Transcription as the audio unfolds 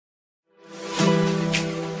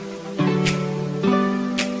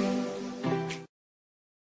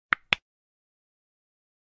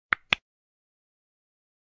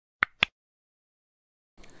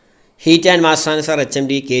Heat and mass transfer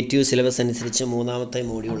HMT KTU syllabus അനുസരിച്ച് മൂന്നാമത്തെ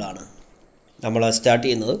മോഡ്യൂളാണ് നമ്മൾ സ്റ്റാർട്ട്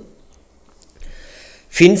ചെയ്യുന്നത്.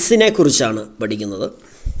 ഫിൻസിനെ കുറിച്ചാണ് പഠിക്കുന്നത്.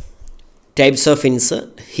 Types of fins,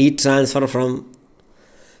 heat transfer from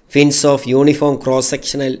fins of uniform cross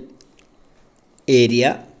sectional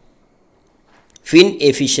area, fin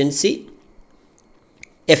efficiency,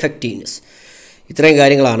 effectiveness. ഇത്രയും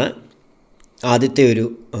കാര്യങ്ങളാണ് ആദ്യത്തെ ഒരു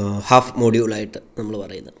ഹാഫ് മോഡ്യൂളായിട്ട് നമ്മൾ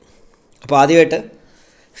പറയുന്നത്. അപ്പോൾ ആദ്യമായിട്ട്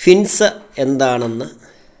ഫിൻസ് എന്താണെന്ന്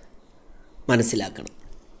മനസ്സിലാക്കണം.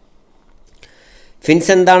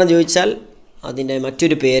 ഫിൻസ് എന്താണെന്ന് ചോദിച്ചാൽ അതിൻ്റെ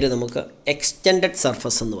മറ്റൊരു പേര് നമുക്ക് എക്സ്റ്റെൻഡഡ്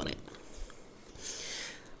സർഫസ് എന്ന് പറയും.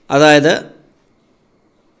 അതായത്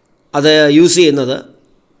അത് യൂസ് ചെയ്യുന്നത്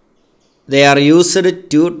they are used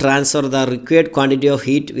to transfer the required quantity of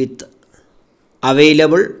heat with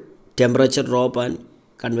available temperature drop and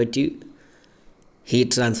convective heat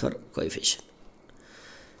transfer coefficient.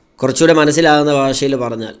 കുറച്ചുകൂടെ മനസ്സിലാകുന്ന ഭാഷയിൽ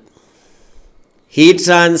പറഞ്ഞാൽ ഹീറ്റ്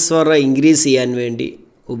ട്രാൻസ്ഫർ ഇൻക്രീസ് ചെയ്യാൻ വേണ്ടി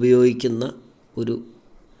ഉപയോഗിക്കുന്ന ഒരു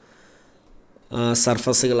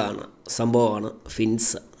സർഫസുകളാണ്, സംഭവമാണ്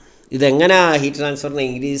ഫിൻസ്. ഇതെങ്ങനെയാണ് ഹീറ്റ് ട്രാൻസ്ഫറിനെ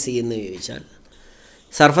ഇൻക്രീസ് ചെയ്യുന്നത് ചോദിച്ചാൽ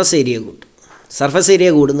സർഫസ് ഏരിയ കൂട്ടും. സർഫസ്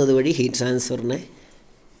ഏരിയ കൂടുന്നത് വഴി ഹീറ്റ് ട്രാൻസ്ഫറിനെ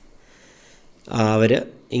അവർ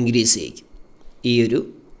ഇൻക്രീസ് ചെയ്യിക്കും. ഈ ഒരു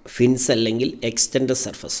ഫിൻസ് അല്ലെങ്കിൽ എക്സ്റ്റെൻഡഡ്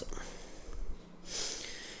സർഫസ്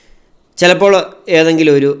ചിലപ്പോൾ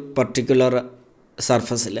ഏതെങ്കിലും ഒരു പർട്ടിക്കുലർ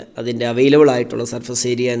സർഫസിൽ അതിൻ്റെ അവൈലബിൾ ആയിട്ടുള്ള സർഫസ്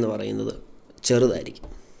ഏരിയ എന്ന് പറയുന്നത് ചെറുതായിരിക്കും.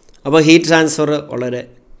 അപ്പോൾ ഹീറ്റ് ട്രാൻസ്ഫർ വളരെ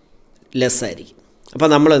ലെസ്സായിരിക്കും. അപ്പോൾ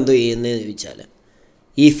നമ്മൾ എന്തോ ചെയ്യുന്നതെന്ന് ചോദിച്ചാൽ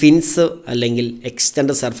ഈ ഫിൻസ് അല്ലെങ്കിൽ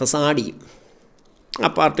എക്സ്റ്റെൻഡ് സർഫസ് ആഡ് ചെയ്യും. ആ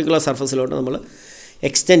പാർട്ടിക്കുലർ സർഫസിലോട്ട് നമ്മൾ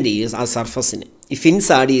എക്സ്റ്റെൻഡ് ചെയ്യും ആ സർഫസിന്. ഈ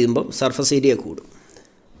ഫിൻസ് ആഡ് ചെയ്യുമ്പം സർഫസ് ഏരിയ കൂടും.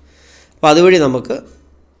 അപ്പോൾ അതുവഴി നമുക്ക്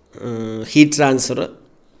ഹീറ്റ് ട്രാൻസ്ഫർ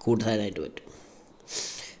കൂട്ടാനായിട്ട് പറ്റും.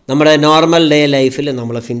 നമ്മുടെ നോർമൽ ഡേ ലൈഫിൽ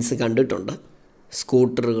നമ്മൾ ഫിൻസ് കണ്ടിട്ടുണ്ട്.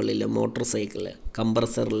 സ്കൂട്ടറുകളിൽ, മോട്ടോർ സൈക്കിളിൽ,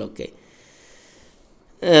 കംപ്രസറിലൊക്കെ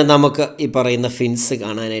നമുക്ക് ഈ പറയുന്ന ഫിൻസ്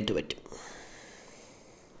കാണാനായിട്ട് പറ്റും.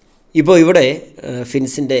 ഇപ്പോൾ ഇവിടെ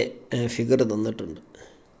ഫിൻസിൻ്റെ ഫിഗർ തന്നിട്ടുണ്ട്.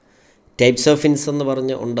 ടൈപ്സ് ഓഫ് ഫിൻസ് എന്ന്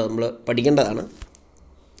പറഞ്ഞ് ഉണ്ട്, നമ്മൾ പഠിക്കേണ്ടതാണ്.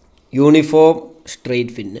 യൂണിഫോം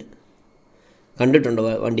സ്ട്രെയിറ്റ് ഫിന്ന് കണ്ടിട്ടുണ്ട്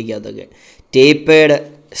വണ്ടിക്കകത്തൊക്കെ. ടേപ്പേഡ്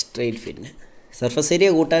സ്ട്രെയിറ്റ് ഫിന്ന്, സർഫസ്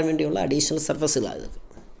ഏരിയ കൂട്ടാൻ വേണ്ടിയുള്ള അഡീഷണൽ സർഫസുകളാണ് ഇതൊക്കെ.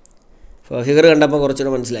 അപ്പോൾ ഫിഗർ കണ്ടപ്പോൾ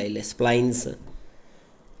കുറച്ചുകൂടെ മനസ്സിലായില്ലേ. സ്പ്ലൈൻസ്,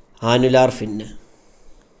 ആനുലാർ ഫിന്ന്,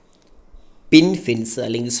 പിൻ ഫിൻസ്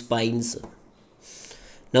അല്ലെങ്കിൽ സ്പൈൻസ്.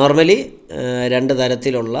 നോർമലി രണ്ട്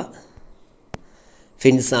തരത്തിലുള്ള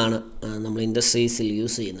ഫിൻസാണ് നമ്മൾ ഇൻഡസ്ട്രീസിൽ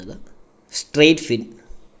യൂസ് ചെയ്യുന്നത്. സ്ട്രെയിറ്റ് ഫിൻ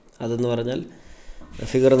അതെന്ന് പറഞ്ഞാൽ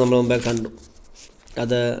ഫിഗർ നമ്മൾ മുമ്പേ കണ്ടു,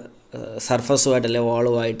 അത് സർഫസുമായിട്ടല്ലേ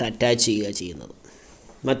വാളുമായിട്ട് അറ്റാച്ച് ചെയ്യുന്നത്.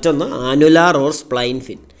 മറ്റൊന്ന് ആനുലാർ ഓർ സ്പ്ലൈൻ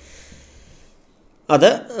ഫിൻ, അത്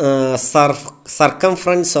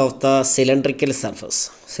circumference of the cylindrical surface.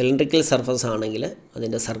 Cylindrical surface ആണെങ്കിൽ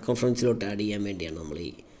അതിൻ്റെ സർക്കംഫറൻസിലോട്ട് ആഡ് ചെയ്യാൻ വേണ്ടിയാണ് നമ്മൾ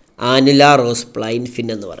ഈ ആനുലാർ ഓർ സ്പ്ലൈൻ ഫിൻ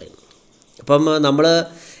എന്ന് പറയുന്നത്. അപ്പം നമ്മൾ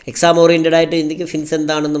എക്സാം ഓറിയൻറ്റഡ് ആയിട്ട് ഇന്ത്യക്ക് ഫിൻസ്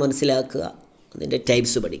എന്താണെന്ന് മനസ്സിലാക്കുക, അതിൻ്റെ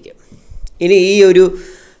ടൈപ്സ് പഠിക്കുക. ഇനി ഈ ഒരു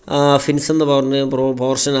ഫിൻസ് എന്ന് പറഞ്ഞ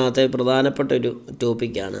പോർഷനകത്തെ പ്രധാനപ്പെട്ട ഒരു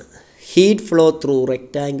ടോപ്പിക്കാണ് heat flow through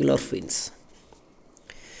rectangular fins.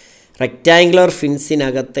 Rectangular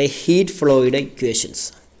ഫിൻസിനകത്തെ heat ഫ്ലോയുടെ ഇക്വേഷൻസ്,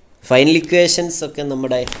 ഫൈനൽ ഇക്വേഷൻസ് ഒക്കെ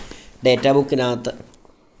നമ്മുടെ ഡേറ്റാ ബുക്കിനകത്ത്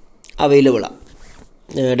അവൈലബിളാണ്.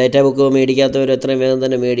 ഡേറ്റാ ബുക്ക് മേടിക്കാത്തവർ എത്രയും വേഗം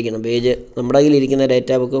തന്നെ മേടിക്കണം. പേജ് നമ്മുടെ കയ്യിലിരിക്കുന്ന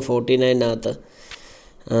ഡേറ്റാ ബുക്ക് 49-നകത്ത്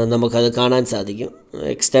നമുക്കത് കാണാൻ സാധിക്കും.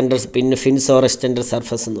 Extender fins or extender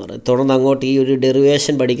surface എന്ന് പറയും. തുടർന്ന് അങ്ങോട്ട് ഈ ഒരു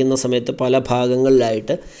ഡെറിവേഷൻ പഠിക്കുന്ന സമയത്ത് പല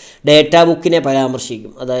ഭാഗങ്ങളിലായിട്ട് ഡേറ്റാ ബുക്കിനെ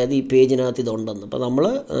പരാമർശിക്കും. അതായത് ഈ പേജിനകത്ത് ഇതുണ്ടെന്ന്. അപ്പോൾ നമ്മൾ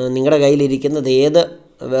നിങ്ങളുടെ കയ്യിലിരിക്കുന്നത് ഏത്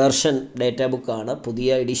വേർഷൻ ഡേറ്റാ ബുക്കാണ്,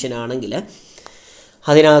 പുതിയ എഡിഷൻ ആണെങ്കിൽ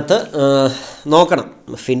അതിനകത്ത് നോക്കണം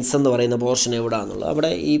ഫിൻസ് എന്ന് പറയുന്ന പോർഷൻ എവിടെയാണെന്നുള്ളത്.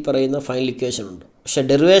 അവിടെ ഈ പറയുന്ന ഫൈനൽ ഇക്വേഷൻ ഉണ്ട്. പക്ഷേ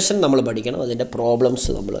ഡെറിവേഷൻ നമ്മൾ പഠിക്കണം, അതിൻ്റെ പ്രോബ്ലംസ്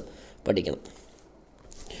നമ്മൾ പഠിക്കണം.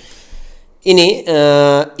 ഇനി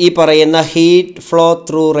ഈ പറയുന്ന heat flow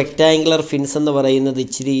through rectangular fins എന്ന് പറയുന്നത്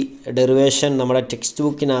ഇച്ചിരി ഡെറിവേഷൻ നമ്മുടെ ടെക്സ്റ്റ്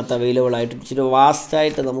ബുക്കിനകത്ത് അവൈലബിൾ ആയിട്ട് ഇച്ചിരി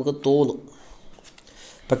വാസ്റ്റായിട്ട് നമുക്ക് തോന്നും.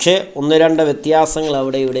 പക്ഷേ ഒന്ന് രണ്ട് വ്യത്യാസങ്ങൾ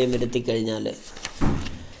അവിടെ ഇവിടെയും വരുത്തിക്കഴിഞ്ഞാൽ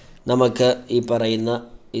നമുക്ക് ഈ പറയുന്ന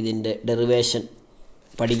ഇതിൻ്റെ ഡെറിവേഷൻ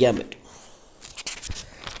പഠിക്കാൻ പറ്റും.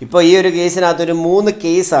 ഇപ്പോൾ ഈ ഒരു കേസിനകത്തൊരു 3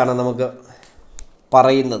 കേസാണ് നമുക്ക്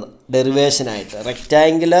പറയുന്നത് ഡെറിവേഷനായിട്ട്.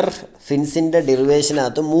 റെക്റ്റാങ്കുലർ ഫിൻസിൻ്റെ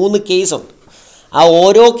ഡെറിവേഷനകത്ത് 3 കേസുണ്ട്. ആ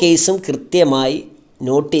ഓരോ കേസും കൃത്യമായി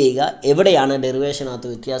നോട്ട് ചെയ്യുക. എവിടെയാണ് ഡെറിവേഷനകത്ത്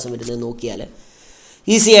വ്യത്യാസം വരുന്നത് നോക്കിയാൽ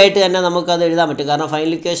ഈസി ആയിട്ട് തന്നെ നമുക്കത് എഴുതാൻ പറ്റും. കാരണം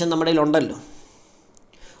ഫൈനൽ ഇക്വേഷൻ നമ്മുടെ കയ്യിലുണ്ടല്ലോ.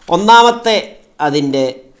 ഒന്നാമത്തെ അതിൻ്റെ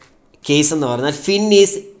കേസ് എന്ന് പറഞ്ഞാൽ ഫിൻ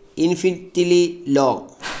ഈസ് ഇൻഫിനിറ്റ്ലി ലോങ്.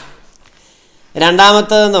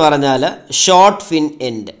 രണ്ടാമത്തേതെന്ന് പറഞ്ഞാൽ ഷോർട്ട് ഫിൻ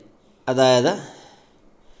എൻഡ്, അതായത്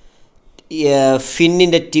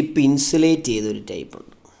ഫിന്നിൻ്റെ ടിപ്പ് ഇൻസുലേറ്റ് ചെയ്തൊരു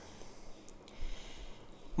ടൈപ്പുണ്ട്.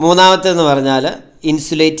 മൂന്നാമത്തേന്ന് പറഞ്ഞാൽ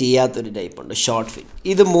ഇൻസുലേറ്റ് ചെയ്യാത്തൊരു ടൈപ്പുണ്ട്, ഷോർട്ട് ഫിൻ.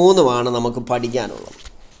 ഇത് മൂന്നുമാണ് നമുക്ക് പഠിക്കാനുള്ളത്.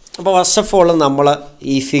 അപ്പോൾ ഫസ്റ്റ് ഓഫ് ഓൾ നമ്മൾ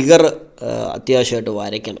ഈ ഫിഗർ അത്യാവശ്യമായിട്ട്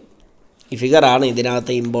വരയ്ക്കണം. ഈ ഫിഗറാണ്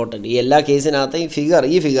ഇതിനകത്ത് ഇമ്പോർട്ടൻറ്റ്. ഈ എല്ലാ കേസിനകത്ത് ഈ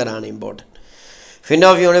ഫിഗറാണ് important. Fin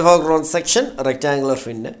of uniform cross section, rectangular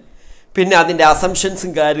ഫിന്ന്. പിന്നെ അതിൻ്റെ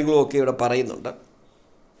അസംഷൻസും കാര്യങ്ങളും ഒക്കെ ഇവിടെ പറയുന്നുണ്ട്.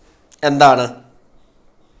 എന്താണ്?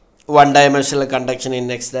 1 dimensional conduction in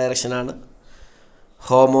X ഡയറക്ഷനാണ്,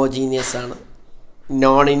 homogeneous ആണ്,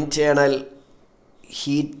 no internal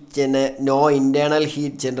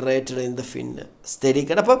heat generated in the ഫിന്ന്,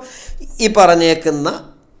 സ്റ്റെരിക്കഡ്. അപ്പം ഈ പറഞ്ഞേക്കുന്ന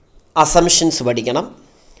അസംഷൻസ് പഠിക്കണം,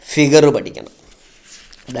 ഫിഗർ പഠിക്കണം,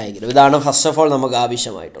 ഡയഗ്രം. ഇതാണ് ഫസ്റ്റ് ഓഫ് ഓൾ നമുക്ക്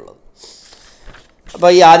ആവശ്യമായിട്ടുള്ളത്. അപ്പോൾ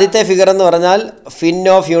ഈ ആദ്യത്തെ ഫിഗർ എന്ന് പറഞ്ഞാൽ fin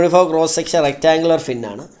of uniform cross section rectangular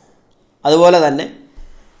ഫിന്നാണ്. അതുപോലെ തന്നെ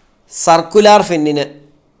സർക്കുലാർ ഫിന്നിന്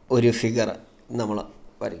ഒരു ഫിഗർ നമ്മൾ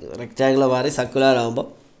വരയ്ക്കുന്നത്. റെക്റ്റാങ്കുലർ മാറി സർക്കുലാർ ആകുമ്പോൾ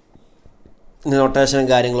നൊട്ടേഷനും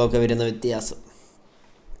കാര്യങ്ങളൊക്കെ വരുന്ന വ്യത്യാസം.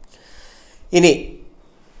 ഇനി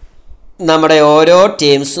നമ്മുടെ ഓരോ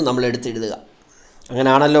ടേംസും നമ്മൾ എടുത്തെഴുതുക.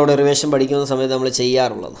 അങ്ങനെയാണല്ലോ ഡെറിവേഷൻ പഠിക്കുന്ന സമയത്ത് നമ്മൾ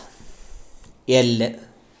ചെയ്യാറുള്ളത്. L,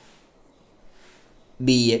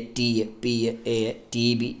 B, T, P, A, T,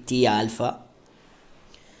 B, T alpha,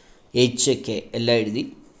 H, K എല്ലാം എഴുതി.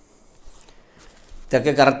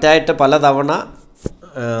 ഇതൊക്കെ കറക്റ്റായിട്ട് പലതവണ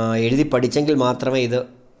എഴുതി പഠിച്ചെങ്കിൽ മാത്രമേ ഇത്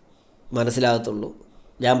മനസ്സിലാകത്തുള്ളൂ.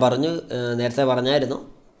 ഞാൻ നേരത്തെ പറഞ്ഞായിരുന്നു,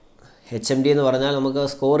 HMT എന്ന് പറഞ്ഞാൽ നമുക്ക്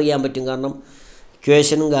സ്കോർ ചെയ്യാൻ പറ്റും. കാരണം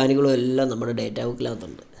ഇക്വേഷനും കാര്യങ്ങളും എല്ലാം നമ്മുടെ ഡേറ്റാ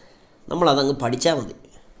ബുക്കിനകത്തുണ്ട്. നമ്മളതങ്ങ് പഠിച്ചാൽ മതി.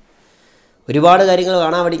 ഒരുപാട് കാര്യങ്ങൾ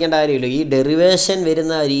കാണാൻ പഠിക്കേണ്ട കാര്യമില്ല. ഈ ഡെറിവേഷൻ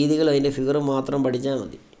വരുന്ന രീതികളും അതിൻ്റെ ഫിഗറും മാത്രം പഠിച്ചാൽ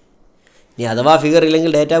മതി. ഇനി അഥവാ ഫിഗർ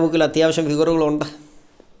ഇല്ലെങ്കിൽ ഡേറ്റാ ബുക്കിൽ അത്യാവശ്യം ഫിഗറുകളുണ്ട്.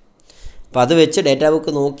 അപ്പോൾ അത് വെച്ച് ഡേറ്റാ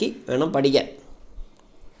ബുക്ക് നോക്കി വേണം പഠിക്കാൻ.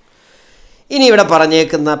 ഇനി ഇവിടെ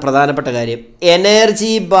പറഞ്ഞേക്കുന്ന പ്രധാനപ്പെട്ട കാര്യം,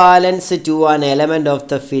 energy balance to an element of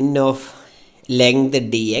the fin of length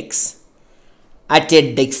dx at A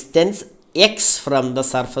distance X from the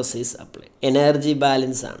surface is apply. Energy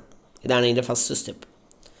balance ആണ്. ഇതാണ് ഇതിൻ്റെ ഫസ്റ്റ് സ്റ്റെപ്പ്.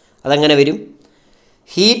 അതങ്ങനെ വരും.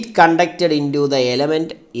 Heat conducted in to the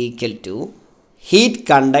element equal to heat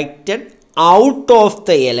conducted out of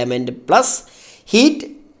the element plus heat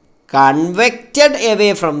കൺവെക്റ്റഡ് away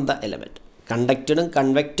from the element. കണ്ടക്റ്റഡും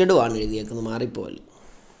കൺവെക്റ്റഡുമാണ് എഴുതിയേക്കുന്നത്, മാറിപ്പോൽ.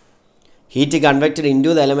 Heat കൺവെക്റ്റഡ് in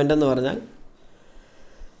to the element എന്ന് പറഞ്ഞാൽ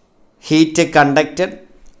heat conducted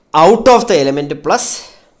out of the element plus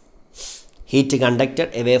heat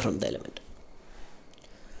conducted away from the element.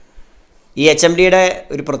 ഈ HMTയുടെ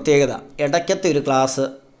ഒരു പ്രത്യേകത, ഇടയ്ക്കത്തെ ഒരു class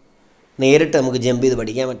നേരിട്ട് നമുക്ക് jump ചെയ്ത്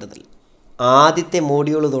പഠിക്കാൻ പറ്റത്തില്ല. ആദ്യത്തെ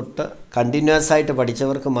മോഡ്യൂൾ തൊട്ട് കണ്ടിന്യൂസ് ആയിട്ട്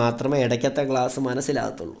പഠിച്ചവർക്ക് മാത്രമേ ഇടയ്ക്കത്തെ ക്ലാസ്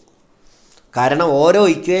മനസ്സിലാകത്തുള്ളൂ. കാരണം ഓരോ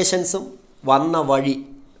ഇക്വേഷൻസും വന്ന വഴി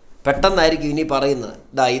പെട്ടെന്നായിരിക്കും ഇനി പറയുന്നത്,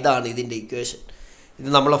 ഇതാണ് ഇതിൻ്റെ ഇക്വേഷൻ, ഇത്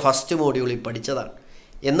നമ്മൾ ഫസ്റ്റ് മോഡ്യൂളിൽ പഠിച്ചതാണ്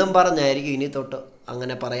എന്നും പറഞ്ഞായിരിക്കും ഇനി തൊട്ട്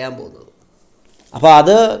അങ്ങനെ പറയാൻ പോകുന്നത്. അപ്പോൾ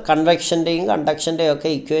അത് കൺവെക്ഷൻ്റെയും കണ്ടക്ഷൻ്റെയും ഒക്കെ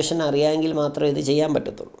ഇക്വേഷൻ അറിയാമെങ്കിൽ മാത്രമേ ഇത് ചെയ്യാൻ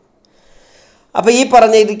പറ്റത്തുള്ളൂ. അപ്പോൾ ഈ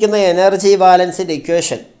പറഞ്ഞിരിക്കുന്ന എനർജി ബാലൻസിൻ്റെ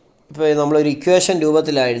ഇക്വേഷൻ ഇപ്പോൾ നമ്മളൊരു ഇക്വേഷൻ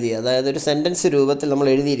രൂപത്തിലാണ് എഴുതിയത്, അതായത് ഒരു സെൻറ്റൻസ് രൂപത്തിൽ നമ്മൾ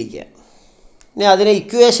എഴുതിയിരിക്കുക. ഇനി അതിനെ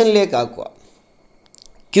ഇക്വേഷനിലേക്ക് ആക്കുക.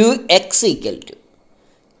 QX equal to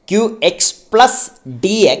QX plus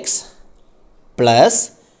DX plus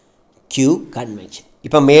Q convention.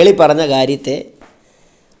 ഇപ്പം മേളിൽ പറഞ്ഞ കാര്യത്തെ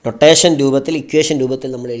നൊട്ടേഷൻ രൂപത്തിൽ ഇക്വേഷൻ രൂപത്തിൽ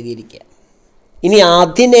നമ്മൾ എഴുതിയിരിക്കുക. ഇനി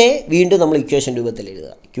അതിനെ വീണ്ടും നമ്മൾ ഇക്വേഷൻ രൂപത്തിൽ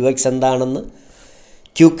എഴുതുക. QX എന്താണെന്ന്,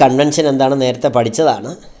 Q കൺവെൻഷൻ എന്താണെന്ന് നേരത്തെ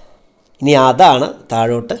പഠിച്ചതാണ്. ഇനി അതാണ്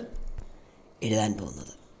താഴോട്ട് എഴുതാൻ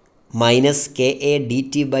പോകുന്നത്. Minus KA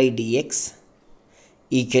DT by DX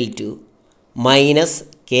equal to minus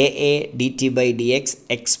KA DT by DX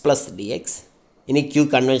X plus DX. ഇനി Q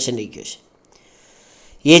കൺവെൻഷൻ്റെ equation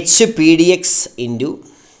HPDX into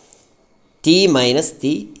T minus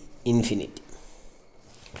T infinity.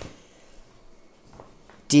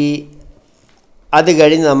 T അത്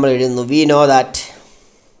കഴിഞ്ഞ് നമ്മൾ എഴുതുന്നു we know that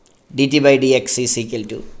DT by dx is equal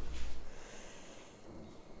to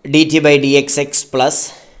DT by dxx plus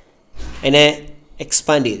അതിനെ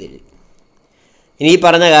expand ചെയ്ത് ഇനി ഈ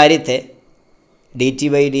പറഞ്ഞ കാര്യത്തെ DT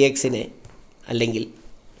by dxനെ അല്ലെങ്കിൽ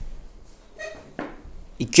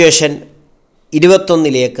ഇക്വേഷൻ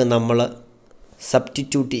 21 നമ്മൾ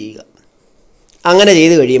സബ്സ്റ്റിറ്റ്യൂട്ട് ചെയ്യുക. അങ്ങനെ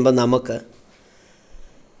ചെയ്ത് കഴിയുമ്പോൾ നമുക്ക്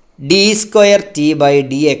d²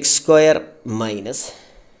 T/dx² minus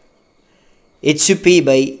HP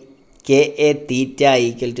by KA theta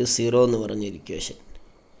equal to 0 എന്ന് പറഞ്ഞൊരു ഇക്വേഷൻ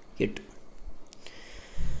കിട്ടും.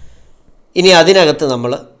 ഇനി അതിനകത്ത്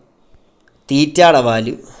നമ്മൾ തീറ്റയുടെ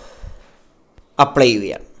വാല്യൂ അപ്ലൈ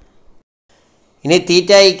ചെയ്യുകയാണ്. ഇനി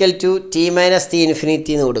theta equal to T minus T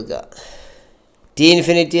infinity എന്ന് കൊടുക്കുക. T ടി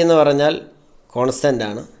ഇൻഫിനിറ്റി എന്ന് പറഞ്ഞാൽ കോൺസ്റ്റൻ്റ്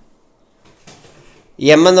ആണ്.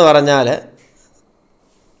 എം എന്ന് പറഞ്ഞാൽ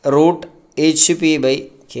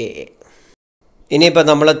 √HP/KA. ഇനിയിപ്പോൾ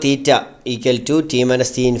നമ്മൾ theta equal to T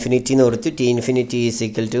minus to infinity എന്ന് കൊടുത്തു. To infinity is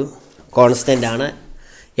equal to constant ആണ്.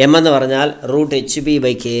 എം എന്ന് പറഞ്ഞാൽ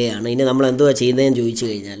 √HP/KA ആണ്. ഇനി നമ്മൾ എന്തുവാ ചെയ്യുന്നതെന്ന് ചോദിച്ചു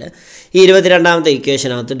കഴിഞ്ഞാൽ ഈ 22ാമത്തെ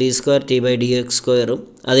ഇക്വേഷനകത്ത് d²T/dx²ഉം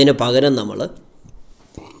അതിന് പകരം നമ്മൾ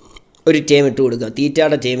ഒരു ടേം ഇട്ട് കൊടുക്കുക,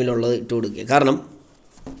 തീറ്റയുടെ ടേമിലുള്ളത് ഇട്ട് കൊടുക്കുക. കാരണം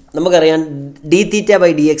നമുക്കറിയാം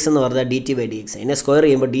d²T/dx എന്ന് പറഞ്ഞാൽ dt/dx. അതിനെ സ്ക്വയർ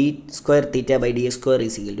ചെയ്യുമ്പോൾ d²T/dx²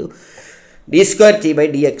 is equal to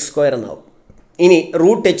d²T/dx² എന്നാവും. ഇനി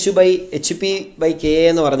 √HP/KA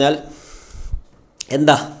എന്ന് പറഞ്ഞാൽ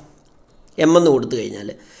എന്താ, എം എന്ന് കൊടുത്തു കഴിഞ്ഞാൽ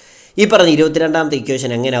ഈ പറഞ്ഞ 22ാമത്തെ ഇക്വേഷൻ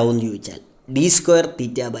എങ്ങനെ ആവും എന്ന് ചോദിച്ചാൽ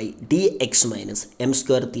d²θ/dx minus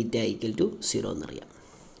m²θ equal to 0 എന്നറിയാം.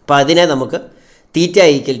 അപ്പോൾ അതിനെ നമുക്ക് തീറ്റ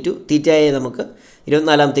ഈക്വൽ ടു തീറ്റയെ നമുക്ക്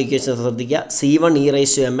 24ാമത്തെ ഇക്വേഷൻ ശ്രദ്ധിക്കുക,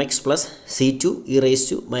 C1e⁻mx പ്ലസ്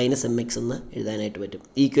C2e⁻−mx എന്ന് എഴുതാനായിട്ട് പറ്റും.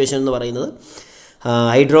 ഈ ഇക്വേഷൻ എന്ന് പറയുന്നത്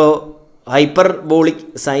hyperbolic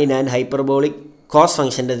sign and hyperbolic cos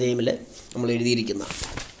ഫംഗ്ഷൻ്റെ ടൈമിൽ നമ്മൾ എഴുതിയിരിക്കുന്നതാണ്.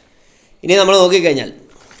 ഇനി നമ്മൾ നോക്കിക്കഴിഞ്ഞാൽ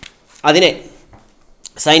അതിനെ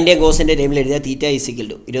സൈൻ്റെ കോസിൻ്റെ ടൈമിൽ എഴുതിയ theta is equal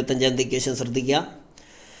to 25ാമത്തെ equation ശ്രദ്ധിക്കുക,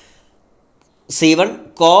 C1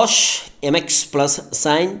 cos mx plus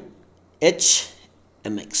sine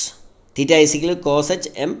h/mx. Theta is equal to cos h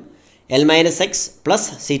m l-x plus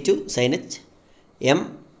C2 sin h m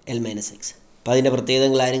l-x. അപ്പോൾ അതിൻ്റെ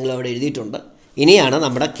പ്രത്യേകതകൾ ആരെങ്കിലും അവിടെ എഴുതിയിട്ടുണ്ട്. ഇനിയാണ്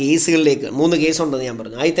നമ്മുടെ കേസുകളിലേക്ക് 3 കേസുണ്ടെന്ന് ഞാൻ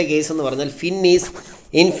പറഞ്ഞു. ആദ്യത്തെ കേസ് എന്ന് പറഞ്ഞാൽ ഫിൻ ഈസ്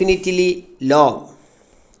ഇൻഫിനിറ്റിലി ലോങ്,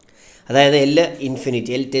 അതായത് L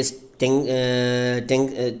infinity, L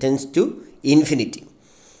tense to infinity.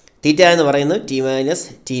 തീറ്റ എന്ന് പറയുന്നത് ടി മൈനസ്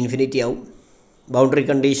ടി ഇൻഫിനിറ്റി ആവും. ബൗണ്ടറി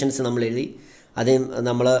കണ്ടീഷൻസ് നമ്മൾ എഴുതി, അത്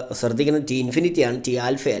നമ്മൾ ശ്രദ്ധിക്കുന്നത് ടി ഇൻഫിനിറ്റി ആണ്, ടി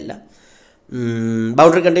ആൽഫ അല്ല.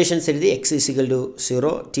 ബൗണ്ടറി കണ്ടീഷൻസ് എഴുതി x =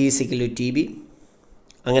 0, t = TB.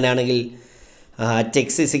 അങ്ങനെയാണെങ്കിൽ x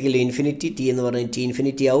 = ഇൻഫിനിറ്റി, ടി എന്ന് പറഞ്ഞാൽ ടി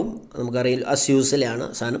ഇൻഫിനിറ്റി ആവും. നമുക്കറിയാം അസ് യൂസ്വലാണ്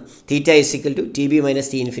സാധനം. തീറ്റ = TB മൈനസ്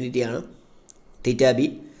ടി ഇൻഫിനിറ്റി ആണ്, തീറ്റ ബി.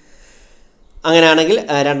 അങ്ങനെയാണെങ്കിൽ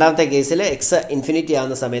രണ്ടാമത്തെ കേസിൽ എക്സ് ഇൻഫിനിറ്റി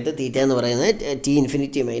ആകുന്ന സമയത്ത് തീറ്റ എന്ന് പറയുന്നത് to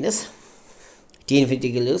infinity minus to infinity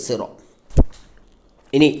 = 0.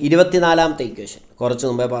 ഇനി 24ാമത്തെ ഇക്വേഷൻ കുറച്ച്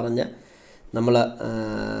മുമ്പേ പറഞ്ഞ നമ്മൾ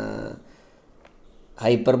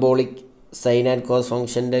ഹൈപ്പർബോളിക് സൈൻ ആൻഡ് കോസ്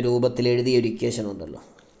ഫംഗ്ഷൻ്റെ രൂപത്തിൽ എഴുതിയ ഒരു ഇക്വേഷൻ ഉണ്ടല്ലോ,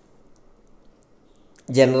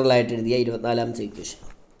 ജനറലായിട്ട് എഴുതിയ 24ാമത്തെ ഇക്വേഷൻ.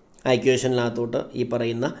 ആ ഇക്വേഷനിനകത്തോട്ട് ഈ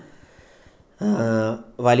പറയുന്ന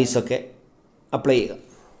വാല്യൂസൊക്കെ അപ്ലൈ ചെയ്യുക.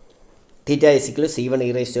 തീറ്റ =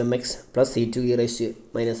 C1e⁻mx പ്ലസ്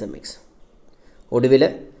C2e⁻−mx. ഒടുവിൽ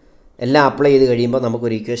എല്ലാം അപ്ലൈ ചെയ്ത് കഴിയുമ്പോൾ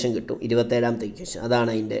നമുക്കൊരു ഇക്വേഷൻ കിട്ടും, 27ാമത്തെ ഇക്വേഷൻ. അതാണ്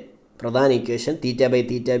അതിൻ്റെ പ്രധാന equation.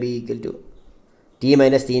 θ/θb = t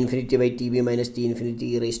minus to infinity by TB minus to infinity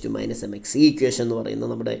e⁻−mx. ഈ ഇക്വേഷൻ എന്ന് പറയുന്നത്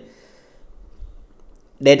നമ്മുടെ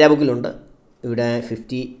ഡേറ്റാ ബുക്കിലുണ്ട്. ഇവിടെ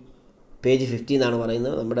പേജ് 50 എന്നാണ്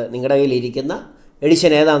പറയുന്നത്. നിങ്ങളുടെ കയ്യിലിരിക്കുന്ന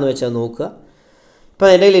എഡിഷൻ ഏതാണെന്ന് വെച്ചാൽ നോക്കുക. ഇപ്പോൾ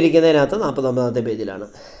എൻ്റെ കയ്യിലിരിക്കുന്നതിനകത്ത് 49ാമത്തെ പേജിലാണ്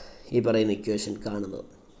ഈ പറയുന്ന ഇക്വേഷൻ കാണുന്നത്.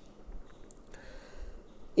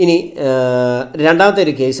 ഇനി രണ്ടാമത്തെ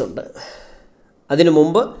ഒരു കേസുണ്ട്. അതിനു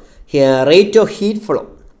മുമ്പ് റേറ്റ് ഓഫ് ഹീറ്റ് ഫ്ലോ,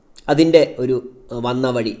 അതിൻ്റെ ഒരു വന്ന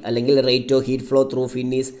വഴി, അല്ലെങ്കിൽ rate of heat flow through fin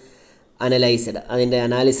is analysed, അതിൻ്റെ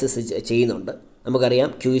അനാലിസിസ് ചെയ്യുന്നുണ്ട്. നമുക്കറിയാം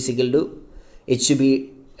Q =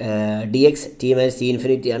 HB/dx, T minus to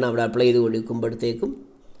infinity ആണ്. അവിടെ അപ്ലൈ ചെയ്ത് കൊടുക്കുമ്പോഴത്തേക്കും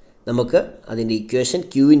നമുക്ക് അതിൻ്റെ ഇക്വേഷൻ,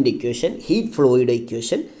 ക്യൂവിൻ്റെ ഇക്വേഷൻ, ഹീറ്റ് ഫ്ലോയുടെ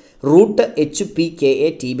equation √HP/KA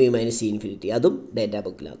TB minus to infinity, അതും ഡേറ്റാ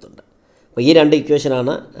ബുക്കിനകത്തുണ്ട്. അപ്പോൾ ഈ രണ്ട്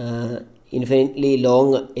ഇക്വേഷനാണ് infinitely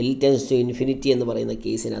long L tense to infinity എന്ന് പറയുന്ന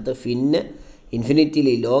കേസിനകത്ത് ഫിന്ന്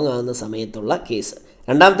ഇൻഫിനിറ്റിലി ലോങ് ആകുന്ന സമയത്തുള്ള കേസ്.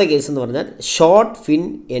 രണ്ടാമത്തെ കേസ് എന്ന് പറഞ്ഞാൽ ഷോർട്ട് ഫിൻ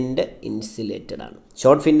എൻഡ് ഇൻസുലേറ്റഡ് ആണ്.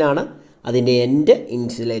 ഷോർട്ട് ഫിന്നാണ്, അതിൻ്റെ എൻഡ്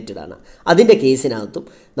ഇൻസുലേറ്റഡ് ആണ്. അതിൻ്റെ കേസിനകത്തും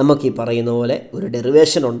നമുക്ക് ഈ പറയുന്ന പോലെ ഒരു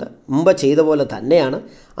ഡെറിവേഷൻ ഉണ്ട്, മുമ്പ് ചെയ്ത പോലെ തന്നെയാണ്.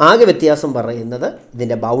 ആകെ വ്യത്യാസം പറയുന്നത്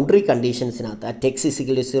ഇതിൻ്റെ boundary കണ്ടീഷൻസിനകത്ത് at x =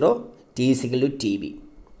 0, t = TB.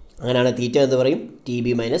 അങ്ങനെയാണ് തീറ്റ എന്ന് പറയും TB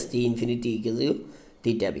minus to infinity =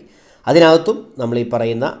 θb. അതിനകത്തും നമ്മൾ ഈ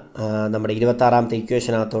പറയുന്ന നമ്മുടെ 26ാമത്തെ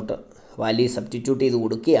ഇക്വേഷനകത്തോട്ട് വാല്യൂ സബ്സ്റ്റിറ്റ്യൂട്ട് ചെയ്ത്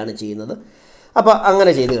കൊടുക്കുകയാണ് ചെയ്യുന്നത്. അപ്പോൾ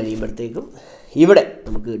അങ്ങനെ ചെയ്ത് കഴിയുമ്പോഴത്തേക്കും ഇവിടെ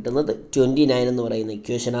നമുക്ക് കിട്ടുന്നത് 29 എന്ന് പറയുന്ന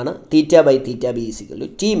ഇക്വേഷനാണ്. θ/θb =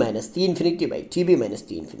 t minus to infinity by TB minus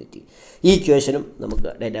to infinity. ഈ ഇക്വേഷനും നമുക്ക്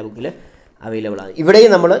ഡേറ്റാ ബുക്കിൽ അവൈലബിൾ ആണ്.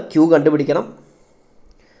 ഇവിടെയും നമ്മൾ ക്യൂ കണ്ടുപിടിക്കണം.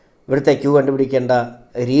 ഇവിടുത്തെ ക്യൂ കണ്ടുപിടിക്കേണ്ട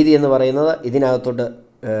രീതി എന്ന് പറയുന്നത് ഇതിനകത്തോട്ട്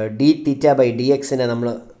dθ/dx നമ്മൾ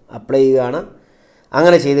അപ്ലൈ ചെയ്യുകയാണ്.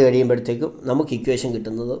 അങ്ങനെ ചെയ്ത് കഴിയുമ്പോഴത്തേക്കും നമുക്ക് ഇക്വേഷൻ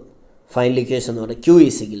കിട്ടുന്നത്, ഫൈനൽ ഇക്വേഷൻ എന്ന് പറയുന്നത് Q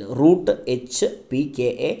 =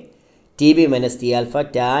 √HP/KA TB minus T alpha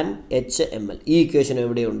tan HML. ഈ ഇക്വേഷൻ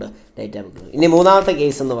എവിടെയുണ്ട്? ഡേറ്റാ ബുക്കിൽ. ഇനി മൂന്നാമത്തെ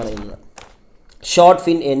കേസ് എന്ന് പറയുന്നത് short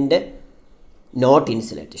fin end not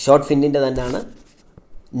insulate. Short ഫിന്നിൻ്റെ തന്നെയാണ്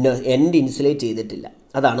എൻഡ് ഇൻസുലേറ്റ് ചെയ്തിട്ടില്ല.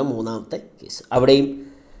 അതാണ് മൂന്നാമത്തെ കേസ്. അവിടെയും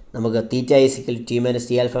നമുക്ക് തീറ്റ is equal T minus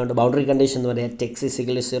T alpha ഉണ്ട്. ബൗണ്ടറി കണ്ടീഷൻ എന്ന് പറയുന്നത് Tex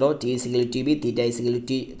is equal 0, T is equal T B, തീറ്റ ഇസിക്കൽ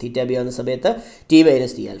തീറ്റ ബി ആവുന്ന സമയത്ത് T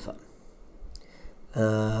minus T alpha.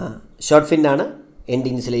 Short ഫിന്നാണ്, end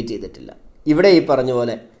insulate ചെയ്തിട്ടില്ല. ഇവിടെ ഈ പറഞ്ഞ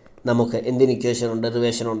പോലെ നമുക്ക് എന്തിന് ഇക്വേഷൻ ഉണ്ട്,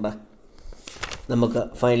 ഡെറിവേഷൻ ഉണ്ട്. നമുക്ക്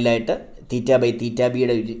ഫൈനലായിട്ട് തീറ്റ ബൈ തീറ്റ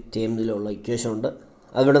ബിയുടെ ഒരു ടേമിലുള്ള ഇക്വേഷൻ ഉണ്ട്.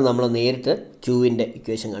 അതുകൊണ്ട് നമ്മൾ നേരിട്ട് ക്യൂവിൻ്റെ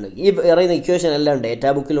ഇക്വേഷൻ കാണുക. ഈ പറയുന്ന ഇക്വേഷൻ എല്ലാം ഡേറ്റാ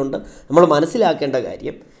ബുക്കിലുണ്ട്. നമ്മൾ മനസ്സിലാക്കേണ്ട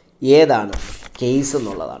കാര്യം ഏതാണ് കേസ്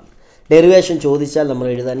എന്നുള്ളതാണ്. ഡെറിവേഷൻ ചോദിച്ചാൽ നമ്മൾ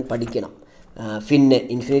എഴുതാൻ പഠിക്കണം. ഫിന്ന്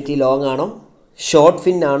ഇൻഫിനിറ്റി ലോങ് ആണോ, ഷോർട്ട്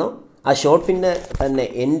ഫിന്നാണോ, ആ ഷോർട്ട് ഫിന്ന് തന്നെ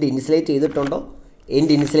എൻഡ് ഇൻസുലേറ്റ് ചെയ്തിട്ടുണ്ടോ,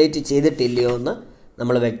 എൻഡ് ഇൻസുലേറ്റ് ചെയ്തിട്ടില്ലയോ എന്ന്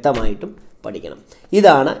നമ്മൾ വ്യക്തമായിട്ടും പഠിക്കണം.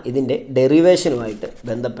 ഇതാണ് ഇതിൻ്റെ ഡെറിവേഷനുമായിട്ട്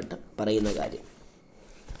ബന്ധപ്പെട്ട് പറയുന്ന കാര്യം.